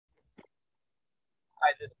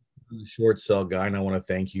This is the Short Sell Guy, and I want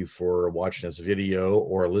to thank you for watching this video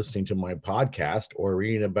or listening to my podcast or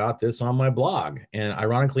reading about this on my blog. And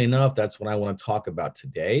ironically enough, that's what I want to talk about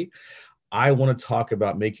today. I want to talk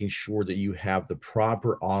about making sure that you have the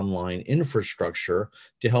proper online infrastructure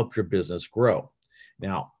to help your business grow.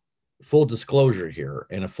 Now, full disclosure here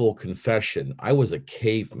and a full confession, I was a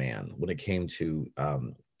caveman when it came to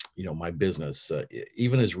my business.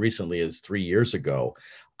 Even as recently as 3 years ago,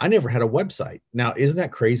 I never had a website. Now, isn't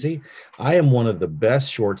that crazy? I am one of the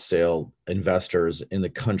best short sale investors in the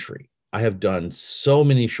country. I have done so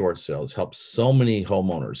many short sales, helped so many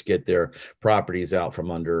homeowners get their properties out from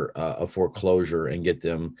under a foreclosure and get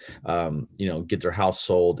them, get their house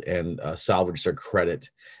sold and salvage their credit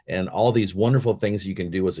and all these wonderful things you can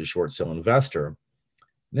do as a short sale investor.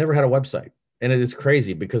 Never had a website. And it is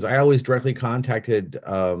crazy because I always directly contacted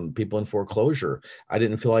people in foreclosure. I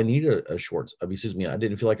didn't feel I needed I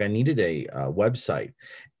didn't feel like I needed a website.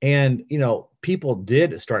 And, people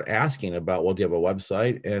did start asking about, well, do you have a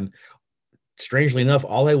website? And strangely enough,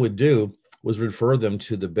 all I would do was refer them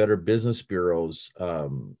to the Better Business Bureau's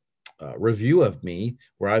review of me,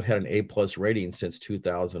 where I've had an A+ rating since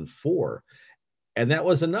 2004. And that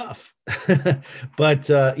was enough.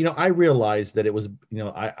 But I realized that it was,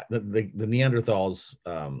 the Neanderthals,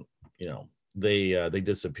 they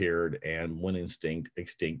disappeared and went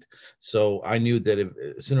extinct. So I knew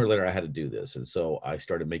that sooner or later I had to do this, and so I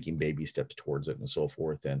started making baby steps towards it and so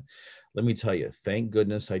forth. And let me tell you, thank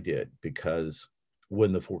goodness I did, because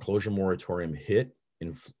when the foreclosure moratorium hit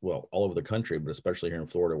all over the country, but especially here in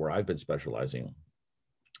Florida, where I've been specializing,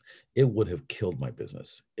 it would have killed my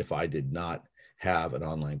business if I did not have an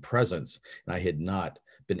online presence and I had not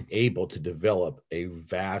been able to develop a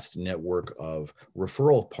vast network of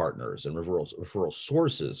referral partners and referral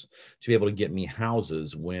sources to be able to get me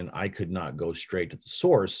houses when I could not go straight to the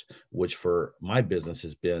source, which for my business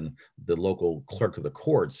has been the local clerk of the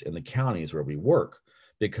courts in the counties where we work,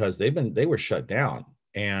 because they were shut down.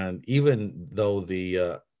 And even though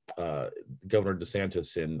the Governor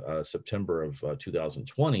DeSantis in September of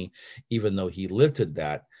 2020, even though he lifted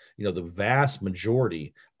that, the vast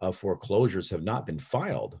majority of foreclosures have not been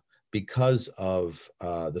filed because of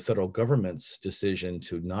the federal government's decision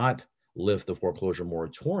to not lift the foreclosure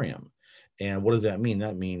moratorium. And what does that mean?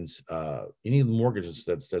 That means any mortgages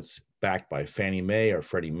that's backed by Fannie Mae or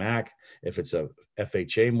Freddie Mac, if it's a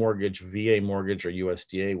FHA mortgage, VA mortgage, or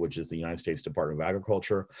USDA, which is the United States Department of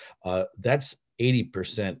Agriculture, that's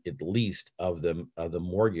 80% at least of the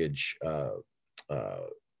mortgage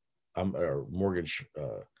mortgage.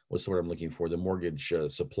 What's the word I'm looking for? The mortgage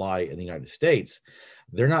supply in the United States,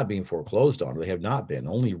 they're not being foreclosed on. Or they have not been.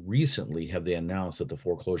 Only recently have they announced that the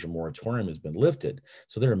foreclosure moratorium has been lifted.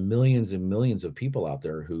 So there are millions and millions of people out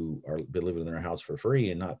there who are living in their house for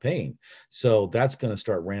free and not paying. So that's going to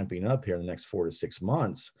start ramping up here in the next 4 to 6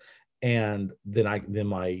 months. And then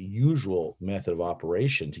my usual method of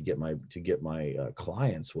operation to get my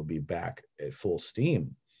clients will be back at full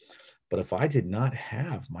steam. But if I did not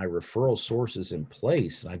have my referral sources in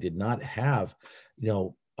place, and I did not have,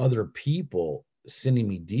 other people sending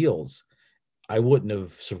me deals, I wouldn't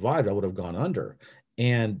have survived. I would have gone under.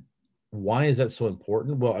 And why is that so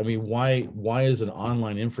important? Well, I mean, why is an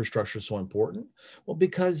online infrastructure so important? Well,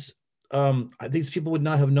 because these people would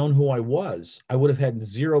not have known who I was. I would have had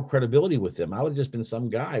zero credibility with them. I would have just been some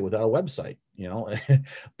guy without a website,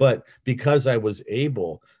 But because I was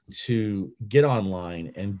able to get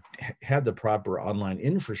online and have the proper online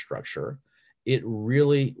infrastructure, it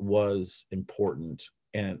really was important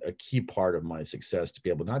and a key part of my success to be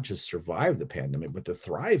able not just survive the pandemic, but to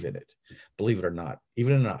thrive in it. Believe it or not,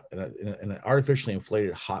 even in an artificially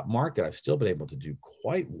inflated hot market, I've still been able to do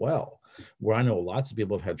quite well, where I know lots of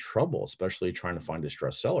people have had trouble, especially trying to find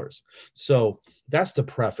distressed sellers. So that's the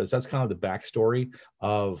preface. That's kind of the backstory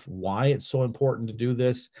of why it's so important to do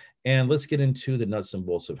this. And let's get into the nuts and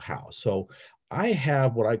bolts of how. So I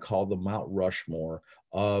have what I call the Mount Rushmore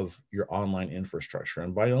of your online infrastructure.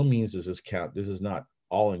 And by no means does this count. This is not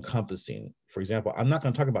all encompassing. For example, I'm not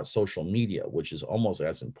going to talk about social media, which is almost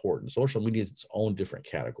as important. Social media is its own different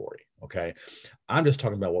category. Okay. I'm just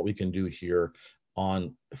talking about what we can do here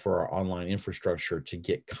for our online infrastructure to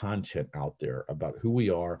get content out there about who we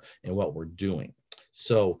are and what we're doing.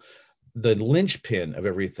 So the linchpin of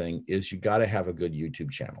everything is you got to have a good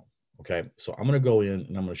YouTube channel. Okay, so I'm going to go in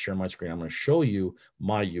and I'm going to share my screen. I'm going to show you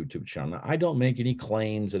my YouTube channel. Now, I don't make any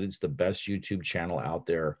claims that it's the best YouTube channel out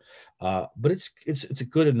there, but it's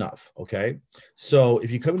good enough. Okay, so if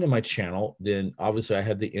you come into my channel, then obviously I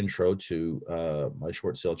have the intro to my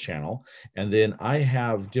short sale channel, and then I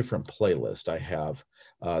have different playlists. I have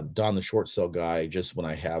Don the short sale guy, just when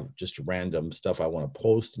I have just random stuff I want to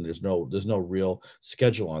post, and there's no real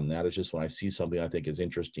schedule on that. It's just when I see something I think is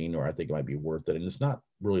interesting or I think it might be worth it, and it's not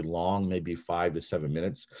really long, maybe 5 to 7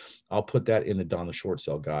 minutes. I'll put that in the Don the short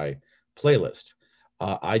sale guy playlist.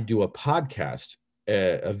 I do a podcast,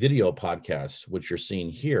 a video podcast, which you're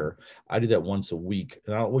seeing here. I do that once a week,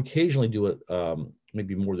 and I'll occasionally do it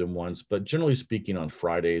maybe more than once, but generally speaking, on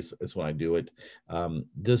Fridays is when I do it.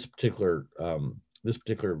 This particular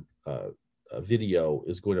video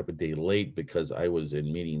is going up a day late because I was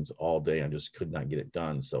in meetings all day. I just could not get it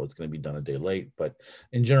done. So it's going to be done a day late. But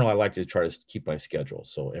in general, I like to try to keep my schedule.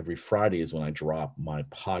 So every Friday is when I drop my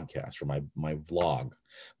podcast or my vlog,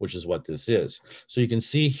 which is what this is. So you can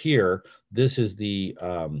see here, this is the,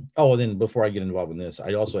 and then before I get involved in this,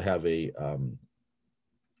 I also have a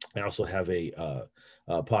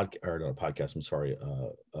podcast. I'm sorry,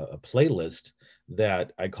 a playlist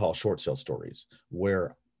that I call short sale stories,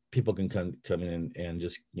 where people can come in and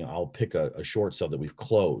just, I'll pick a short sale that we've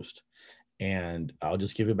closed, and I'll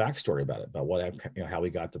just give you a backstory about it, about what how we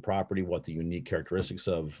got the property, what the unique characteristics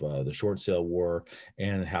of the short sale were,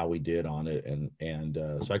 and how we did on it, and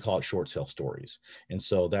so I call it short sale stories. And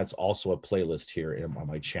so that's also a playlist here on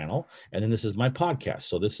my channel. And then this is my podcast.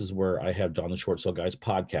 So this is where I have Don the Short Sale Guys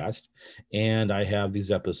podcast, and I have these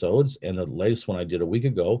episodes. And the latest one I did a week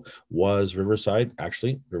ago was Riverside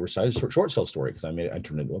short sale story, because I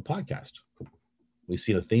turned it into a podcast. We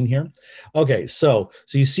see the theme here. Okay, so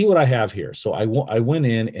you see what I have here. So I went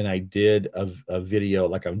in and I did a video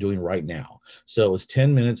like I'm doing right now. So it was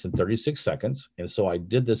 10 minutes and 36 seconds. And so I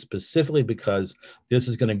did this specifically because this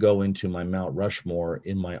is going to go into my Mount Rushmore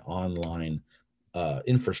in my online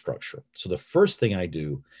infrastructure. So the first thing I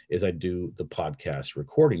do is I do the podcast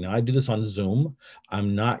recording. Now I do this on Zoom.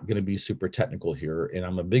 I'm not going to be super technical here, and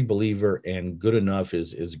I'm a big believer in good enough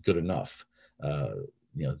is good enough.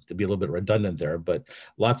 To be a little bit redundant there, but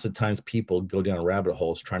lots of times people go down rabbit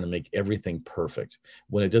holes trying to make everything perfect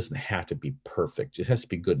when it doesn't have to be perfect. It has to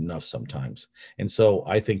be good enough sometimes. And so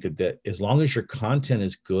I think that as long as your content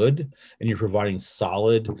is good and you're providing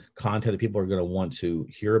solid content that people are going to want to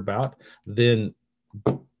hear about, then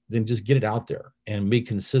just get it out there and be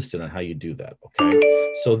consistent on how you do that. Okay.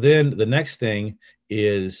 So then the next thing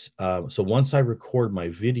is, so once I record my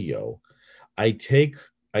video, I take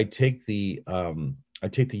the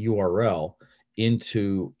URL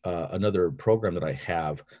into another program that I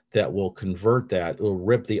have that will convert that. It will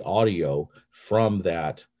rip the audio from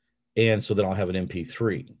that, and so then I'll have an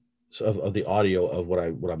MP3 of the audio of what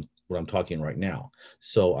I'm talking right now.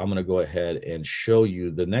 So I'm going to go ahead and show you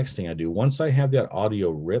the next thing I do. Once I have that audio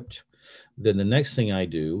ripped, then the next thing I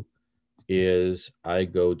do is I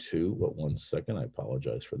go to, one second, I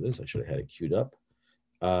apologize for this. I should have had it queued up.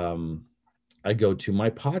 I go to my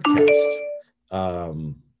podcast.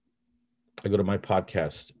 I go to my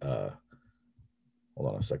podcast.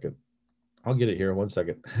 Hold on a second. I'll get it here. 1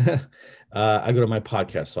 second. I go to my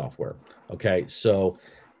podcast software. Okay. So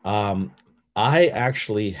I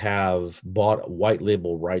actually have bought white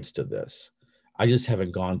label rights to this. I just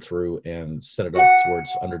haven't gone through and set it up towards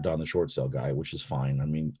under Don the Short Sale Guy, which is fine. I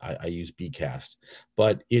mean, I use Bcast,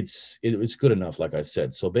 but it's good enough, like I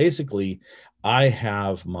said. So basically, I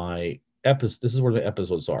have my episodes. This is where the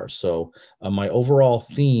episodes are. So my overall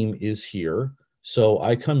theme is here. So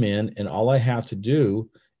I come in and all I have to do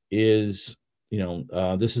is,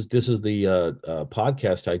 this is the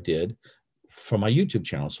podcast I did from my YouTube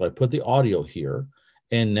channel. So I put the audio here,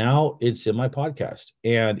 and now it's in my podcast,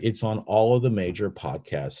 and it's on all of the major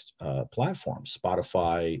podcast platforms,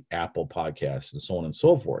 Spotify, Apple Podcasts, and so on and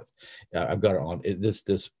so forth. I've got it on this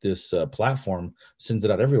platform sends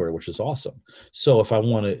it out everywhere, which is awesome. So if I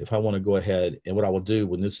want to go ahead, and what I will do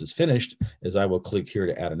when this is finished is I will click here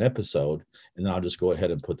to add an episode, and then I'll just go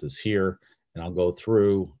ahead and put this here, and I'll go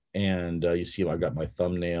through. And you see I've got my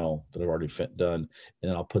thumbnail that I've already done, and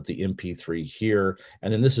then I'll put the MP3 here.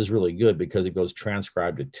 And then this is really good because it goes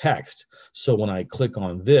transcribed to text. So when I click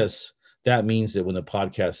on this, that means that when the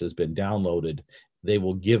podcast has been downloaded, they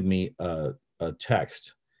will give me a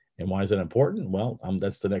text. And why is that important? Well,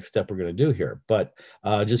 that's the next step we're going to do here. But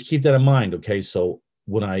just keep that in mind. Okay, so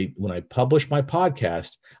when I publish my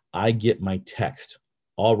podcast, I get my text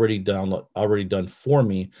already done for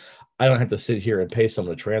me. I don't have to sit here and pay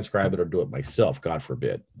someone to transcribe it or do it myself, God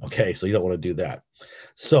forbid. Okay, so you don't want to do that.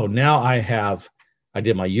 So now I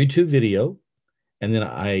did my YouTube video, and then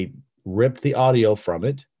I ripped the audio from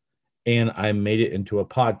it, and I made it into a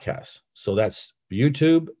podcast. So that's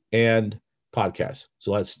YouTube and podcast.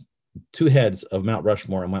 So that's two heads of Mount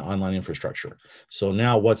Rushmore in my online infrastructure. So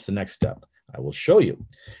now what's the next step? I will show you.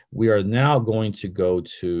 We are now going to go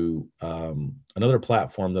to another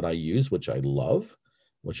platform that I use, which I love,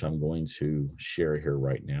 which I'm going to share here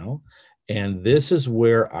right now. And this is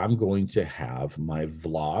where I'm going to have my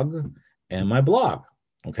vlog and my blog.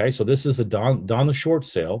 Okay, so this is a Don the Short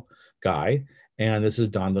Sale guy, and this is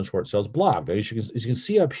Don the Short Sale's blog. Now, as you can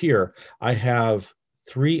see up here, I have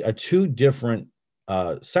two different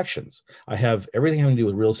sections. I have everything having to do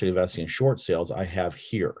with real estate investing and short sales. I have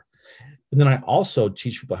here. And then I also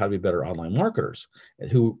teach people how to be better online marketers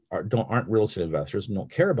who aren't real estate investors and don't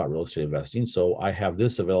care about real estate investing. So I have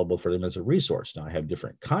this available for them as a resource. Now I have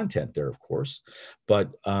different content there, of course,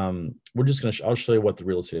 but we're just going to, I'll show you what the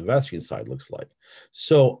real estate investing side looks like.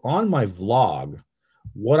 So on my vlog,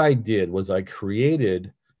 what I did was I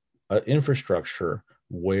created an infrastructure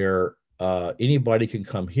where anybody can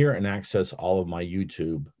come here and access all of my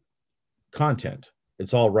YouTube content.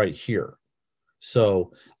 It's all right here.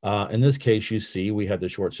 So in this case, you see we had the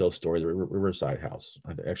short sale story, the Riverside house.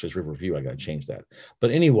 Actually, it's Riverview. I got to change that. But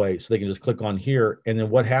anyway, so they can just click on here. And then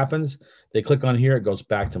what happens? They click on here. It goes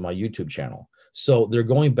back to my YouTube channel. So they're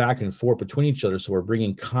going back and forth between each other. So we're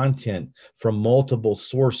bringing content from multiple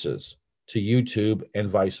sources to YouTube and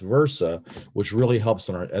vice versa, which really helps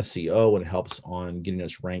on our SEO and helps on getting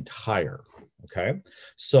us ranked higher. Okay.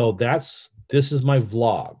 So this is my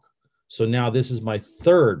vlog. So now this is my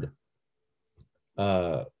third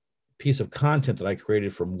piece of content that I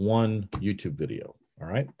created from one YouTube video. All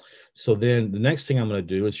right. So then the next thing I'm going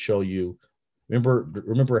to do is show you,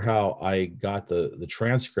 remember how I got the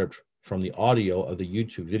transcript from the audio of the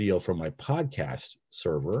YouTube video from my podcast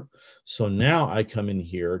server. So now I come in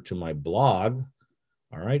here to my blog.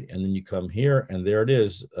 All right. And then you come here and there it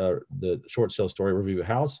is, the short sale story review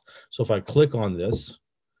house. So if I click on this,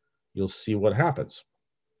 you'll see what happens.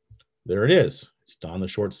 There it is. It's Don the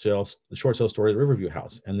short sale story, the Riverview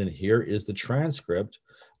house. And then here is the transcript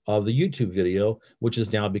of the YouTube video, which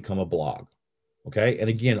has now become a blog. Okay. And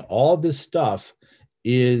again, all this stuff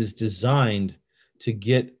is designed to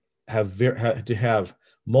have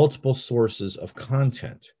multiple sources of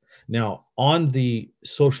content. Now, on the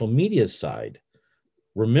social media side,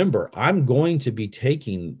 remember, I'm going to be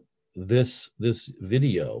taking this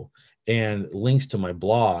video and links to my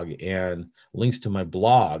blog and links to my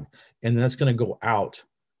blog, and that's going to go out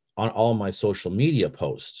on all my social media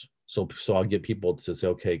posts. So I'll get people to say,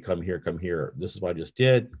 okay, come here. This is what I just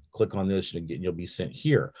did. Click on this and you'll be sent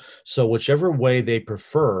here. So whichever way they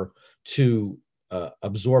prefer to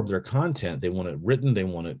absorb their content, they want it written, they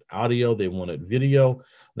want it audio, they want it video.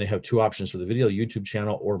 They have two options for the video, YouTube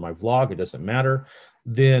channel or my vlog. It doesn't matter.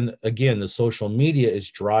 Then again, the social media is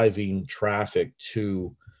driving traffic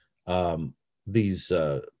to these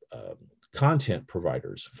content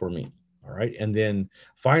providers for me. All right. And then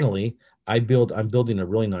finally, I'm building a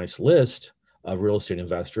really nice list of real estate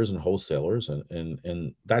investors and wholesalers.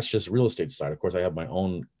 And that's just real estate side. Of course, I have my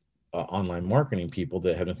own online marketing people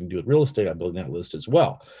that have nothing to do with real estate. I'm building that list as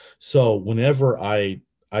well. So whenever I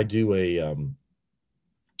do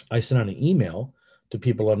I send out an email to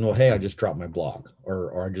people I know, hey, I just dropped my blog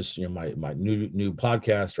or I just, my new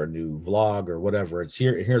podcast or new vlog or whatever. It's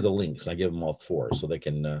here are the links. And I give them all four so they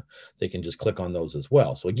can just click on those as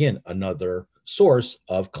well. So again, another source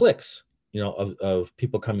of clicks, of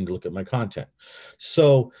people coming to look at my content.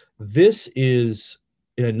 So this is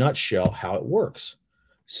in a nutshell how it works.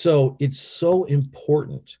 So it's so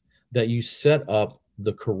important that you set up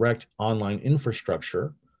the correct online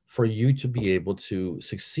infrastructure for you to be able to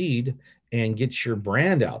succeed and get your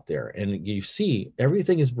brand out there. And you see,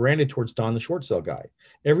 everything is branded towards Don the Short Sale Guy.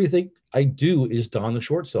 Everything I do is Don the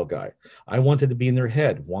Short Sale Guy. I wanted to be in their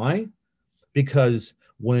head. Why? Because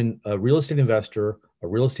when a real estate investor, a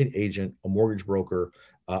real estate agent, a mortgage broker,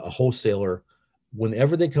 a wholesaler,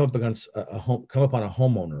 whenever they come up on a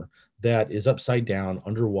homeowner that is upside down,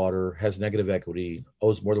 underwater, has negative equity,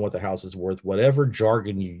 owes more than what the house is worth, whatever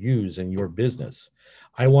jargon you use in your business,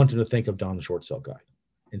 I want them to think of Don the Short Sale Guy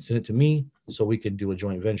and send it to me so we could do a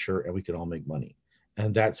joint venture and we could all make money.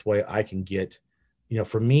 And that's why I can get,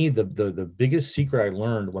 for me, the biggest secret I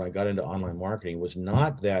learned when I got into online marketing was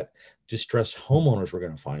not that distressed homeowners were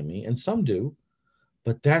going to find me, and some do,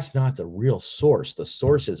 but that's not the real source. The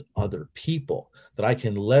source is other people, that I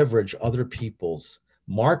can leverage other people's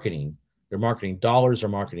marketing, their marketing dollars or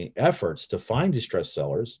marketing efforts to find distressed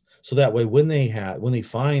sellers. So that way, when they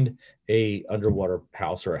find a underwater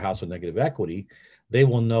house or a house with negative equity, they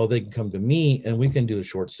will know they can come to me and we can do a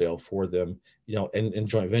short sale for them, and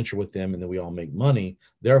joint venture with them, and then we all make money.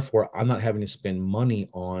 Therefore, I'm not having to spend money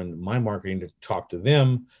on my marketing to talk to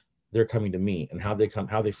them. They're coming to me. And how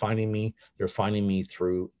they finding me? They're finding me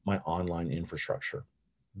through my online infrastructure.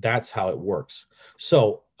 That's how it works.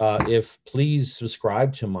 So if please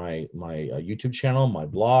subscribe to my YouTube channel, my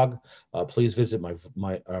blog. Please visit my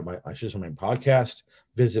I should say my podcast.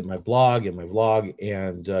 Visit my blog and my vlog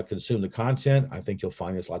and consume the content. I think you'll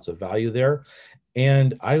find there's lots of value there.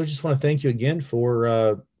 And I just want to thank you again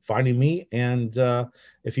for finding me. And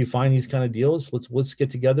if you find these kind of deals, let's get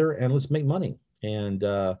together and let's make money. And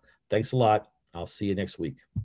thanks a lot. I'll see you next week.